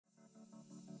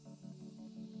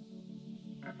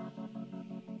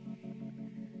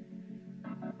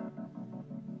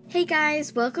Hey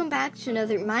guys, welcome back to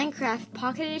another Minecraft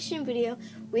Pocket Edition video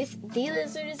with The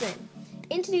Lizard is in.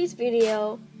 In today's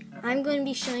video, I'm going to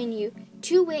be showing you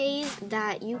 2 ways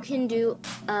that you can do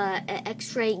an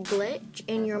X-ray glitch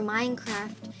in your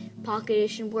Minecraft Pocket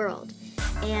Edition world.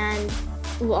 And,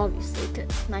 well, obviously,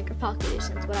 because Minecraft Pocket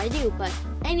Edition is what I do, but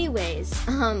anyways,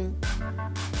 some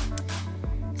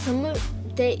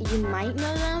that you might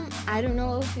know them. I don't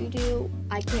know if you do.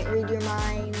 I can't read your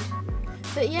mind.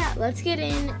 But yeah, let's get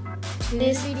in to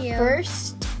this video.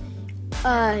 First,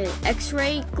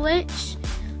 X-ray glitch.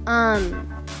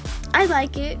 I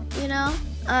like it, you know.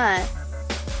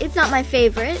 It's not my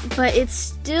favorite, but it's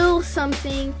still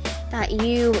something that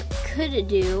you could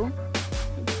do.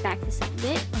 Back this up a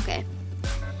bit. Okay.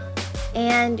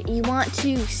 And you want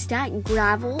to stack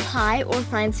gravel high or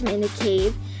find some in a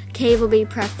cave. Cave will be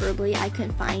preferably. I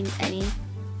couldn't find any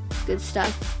good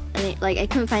stuff. I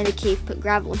couldn't find a cave, put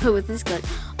gravel, but with this glitch,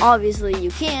 obviously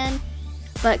you can,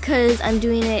 but because I'm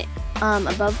doing it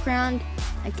above ground,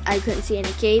 I couldn't see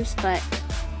any caves. But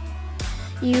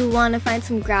you want to find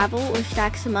some gravel or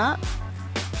stack some up,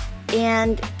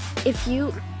 and if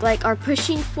you are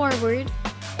pushing forward,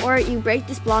 or you break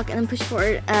this block and then push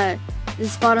forward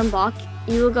this bottom block,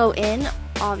 you will go in,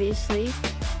 obviously,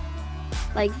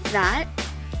 like that.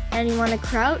 And you want to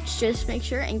crouch, just make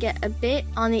sure, and get a bit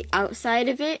on the outside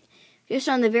of it, just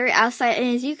on the very outside.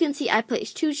 And as you can see, I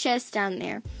placed 2 chests down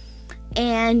there,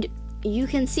 and you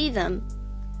can see them.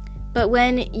 But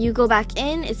when you go back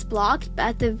in, it's blocked. But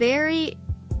at the very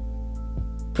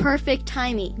perfect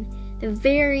timing,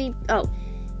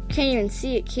 can't even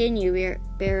see it, can you?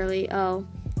 Barely. Oh,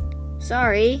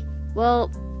 sorry.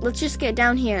 Well, let's just get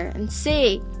down here and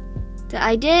see that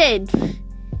I did.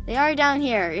 They are down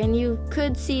here, and you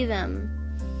could see them.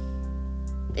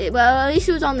 Well, at least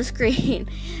it was on the screen.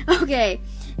 Okay,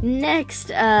 next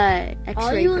X-ray glitch.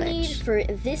 All you need for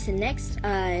this next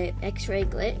X-ray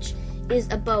glitch is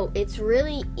a boat. It's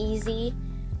really easy.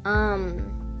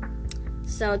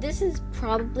 So this is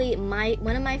probably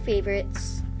one of my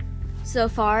favorites so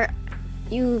far.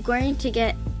 You're going to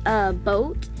get a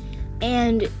boat,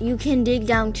 and you can dig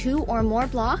down 2 or more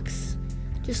blocks,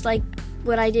 just like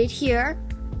what I did here.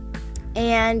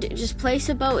 And just place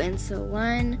a boat in. So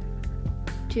 1,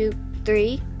 2,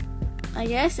 3, I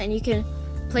guess. And you can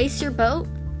place your boat.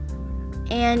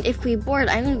 And if we board,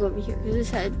 I'm going to go over here because this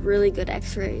had really good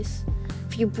x-rays.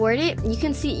 If you board it, you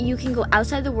can see, you can go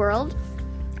outside the world.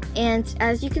 And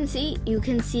as you can see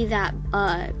that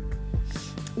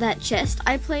that chest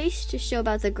I placed to show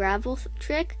about the gravel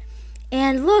trick.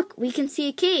 And look, we can see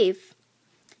a cave.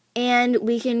 And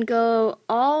we can go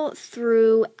all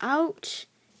throughout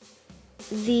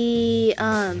the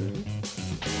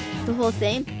whole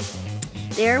thing.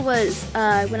 There was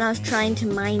when I was trying to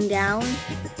mine down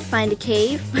to find a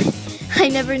cave. I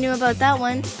never knew about that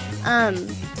one.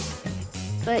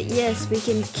 But yes, we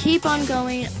can keep on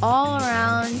going all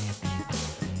around,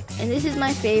 and this is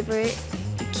my favorite.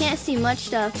 You can't see much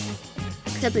stuff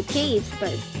except the caves,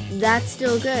 but that's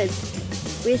still good.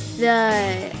 With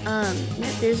the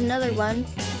there's another one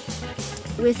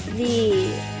with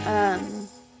the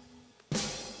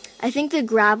I think the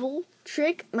gravel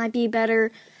trick might be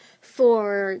better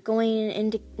for going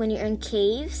into when you're in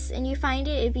caves and you find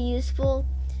it. It'd be useful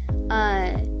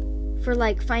for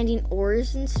finding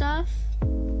ores and stuff.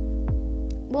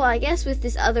 Well, I guess with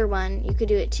this other one you could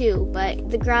do it too,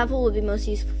 but the gravel would be most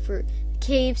useful for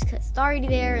caves because it's already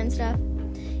there and stuff.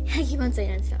 I keep on saying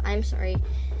that stuff. I'm sorry.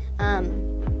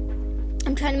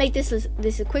 I'm trying to make this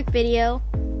a quick video.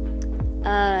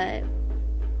 But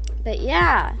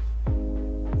yeah.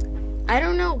 I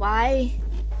don't know why,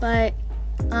 but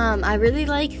I really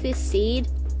like this seed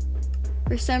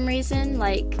for some reason.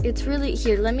 It's really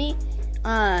here. Let me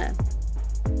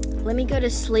go to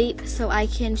sleep so I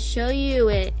can show you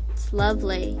it. It's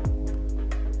lovely.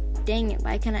 Dang it,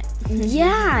 why can't I?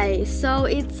 Yeah, so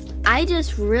I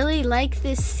just really like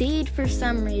this seed for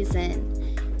some reason.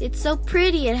 It's so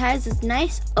pretty. It has this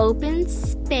nice open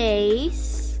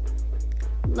space.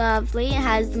 Lovely. It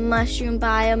has the mushroom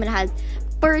biome. It has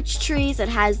birch trees, it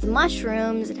has the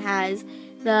mushrooms, it has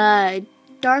the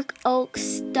dark oak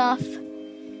stuff,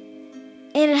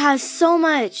 and it has so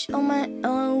much, oh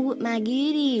my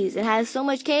goodies, it has so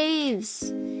much caves,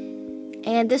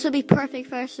 and this would be perfect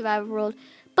for a survival world.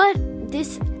 But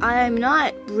this, I'm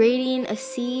not rating a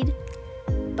seed,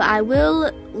 but I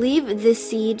will leave this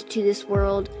seed to this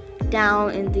world down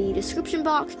in the description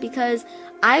box because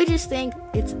I just think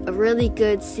it's a really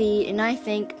good seed, and I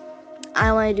think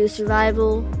I want to do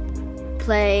survival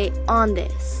play on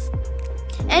this.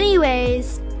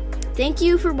 Anyways, thank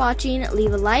you for watching.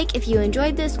 Leave a like if you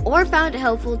enjoyed this or found it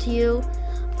helpful to you.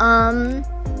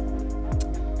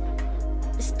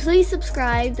 Please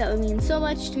subscribe. That would mean so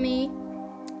much to me.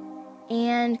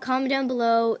 And comment down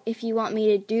below if you want me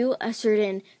to do a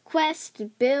certain quest,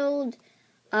 build,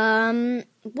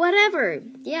 whatever.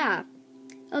 Yeah.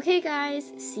 Okay,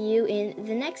 guys. See you in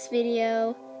the next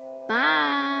video.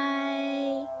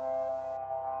 Bye.